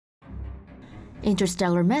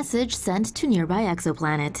Interstellar message sent to nearby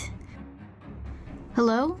exoplanet.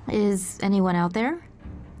 Hello, is anyone out there?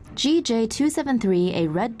 GJ273, a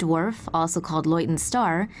red dwarf, also called Luyten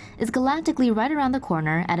star, is galactically right around the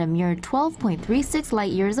corner at a mere 12.36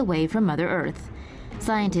 light-years away from Mother Earth.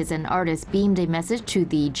 Scientists and artists beamed a message to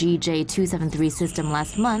the GJ273 system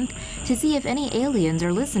last month to see if any aliens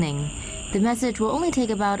are listening. The message will only take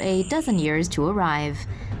about a dozen years to arrive.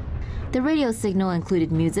 The radio signal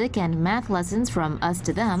included music and math lessons from us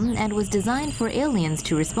to them and was designed for aliens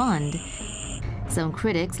to respond. Some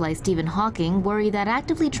critics, like Stephen Hawking, worry that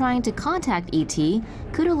actively trying to contact ET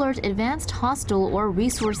could alert advanced hostile or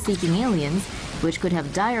resource-seeking aliens, which could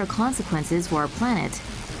have dire consequences for our planet.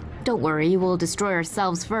 Don't worry, we'll destroy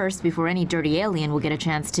ourselves first before any dirty alien will get a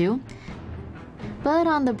chance to. But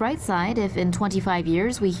on the bright side, if in 25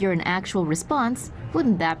 years we hear an actual response,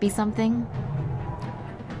 wouldn't that be something?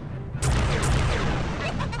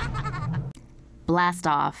 Blast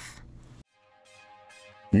off.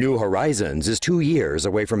 New Horizons is 2 years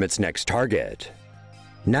away from its next target.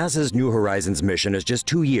 NASA's New Horizons mission is just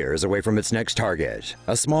 2 years away from its next target,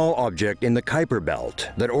 a small object in the Kuiper Belt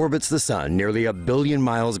that orbits the Sun nearly 1 billion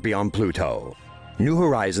miles beyond Pluto. New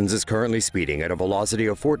Horizons is currently speeding at a velocity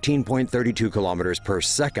of 14.32 kilometers per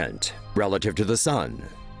second relative to the Sun.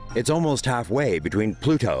 It's almost halfway between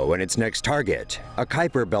Pluto and its next target, a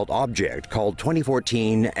Kuiper Belt object called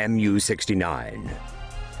 2014 MU69.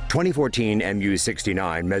 2014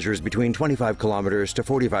 MU69 measures between 25 kilometers to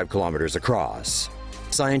 45 kilometers across.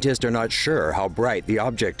 Scientists are not sure how bright the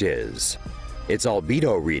object is. Its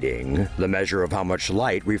albedo reading, the measure of how much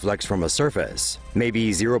light reflects from a surface, may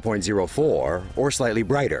be 0.04 or slightly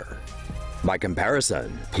brighter. By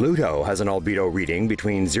comparison, Pluto has an albedo reading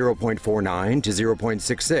between 0.49 to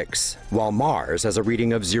 0.66, while Mars has a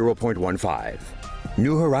reading of 0.15.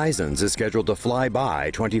 New Horizons is scheduled to fly by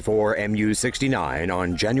 24 MU69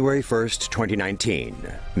 on January 1, 2019,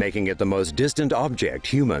 making it the most distant object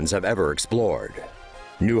humans have ever explored.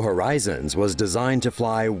 New Horizons was designed to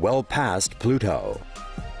fly well past Pluto.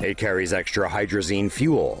 It carries extra hydrazine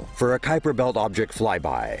fuel for a Kuiper Belt object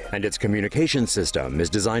flyby, and its communication system is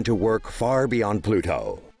designed to work far beyond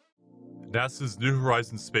Pluto. NASA's New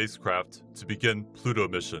Horizons spacecraft to begin Pluto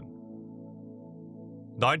mission.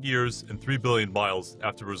 9 years and 3 billion miles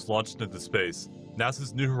after it was launched into space,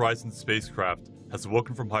 NASA's New Horizons spacecraft has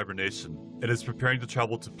awoken from hibernation and is preparing to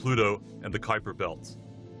travel to Pluto and the Kuiper Belt.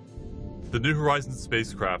 The New Horizons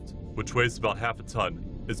spacecraft, which weighs about half a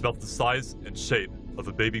ton, is about the size and shape of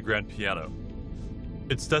a baby grand piano.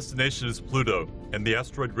 Its destination is Pluto and the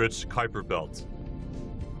asteroid-rich Kuiper Belt.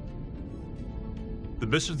 The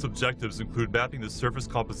mission's objectives include mapping the surface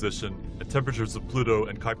composition and temperatures of Pluto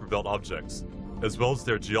and Kuiper Belt objects, as well as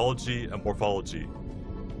their geology and morphology.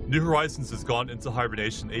 New Horizons has gone into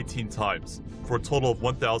hibernation 18 times, for a total of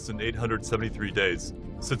 1,873 days,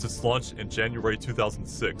 since its launch in January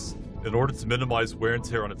 2006, in order to minimize wear and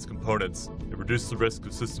tear on its components and reduce the risk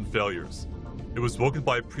of system failures. It was woken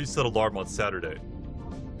by a preset alarm on Saturday.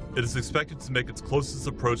 It is expected to make its closest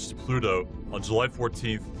approach to Pluto on July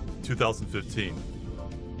 14, 2015.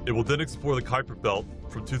 It will then explore the Kuiper Belt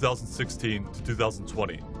from 2016 to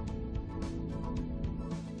 2020.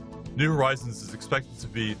 New Horizons is expected to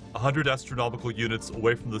be 100 astronomical units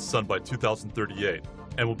away from the Sun by 2038,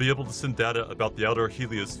 and will be able to send data about the outer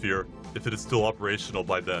heliosphere if it is still operational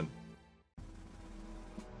by then.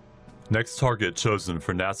 Next target chosen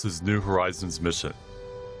for NASA's New Horizons mission.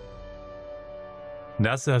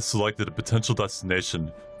 NASA has selected a potential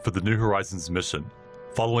destination for the New Horizons mission,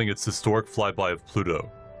 following its historic flyby of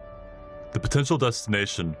Pluto. The potential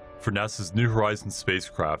destination for NASA's New Horizons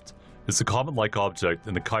spacecraft is a comet-like object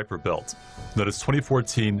in the Kuiper Belt, known as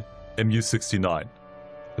 2014 MU69,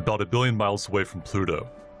 about 1 billion miles away from Pluto.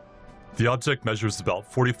 The object measures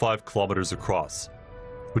about 45 kilometers across,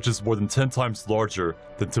 which is more than 10 times larger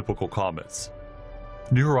than typical comets.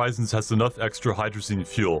 New Horizons has enough extra hydrazine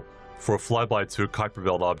fuel for a flyby to a Kuiper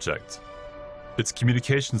Belt object. Its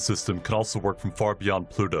communication system can also work from far beyond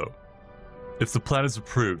Pluto. If the plan is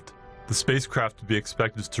approved, the spacecraft would be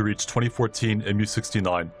expected to reach 2014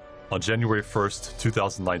 MU69 on January 1st,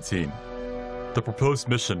 2019. The proposed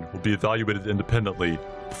mission will be evaluated independently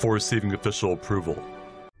before receiving official approval.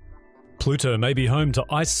 Pluto may be home to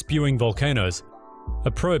ice-spewing volcanoes.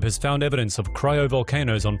 A probe has found evidence of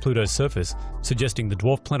cryovolcanoes on Pluto's surface, suggesting the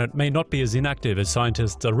dwarf planet may not be as inactive as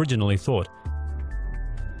scientists originally thought.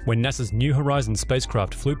 When NASA's New Horizons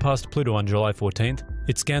spacecraft flew past Pluto on July 14th,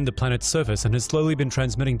 it scanned the planet's surface and has slowly been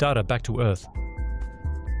transmitting data back to Earth.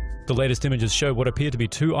 The latest images show what appear to be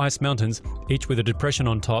 2 ice mountains, each with a depression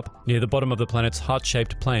on top, near the bottom of the planet's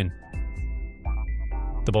heart-shaped plain.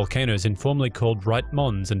 The volcanoes, informally called Wright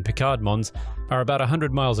Mons and Picard Mons, are about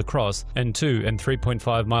 100 miles across and 2 and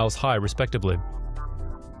 3.5 miles high respectively.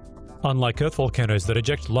 Unlike Earth volcanoes that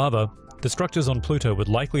eject lava, the structures on Pluto would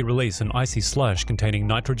likely release an icy slush containing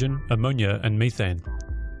nitrogen, ammonia, and methane.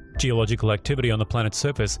 Geological activity on the planet's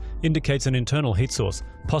surface indicates an internal heat source,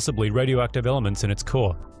 possibly radioactive elements in its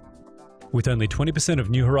core. With only 20% of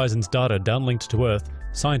New Horizons data downlinked to Earth,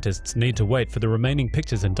 scientists need to wait for the remaining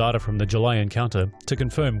pictures and data from the July encounter to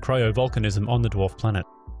confirm cryovolcanism on the dwarf planet.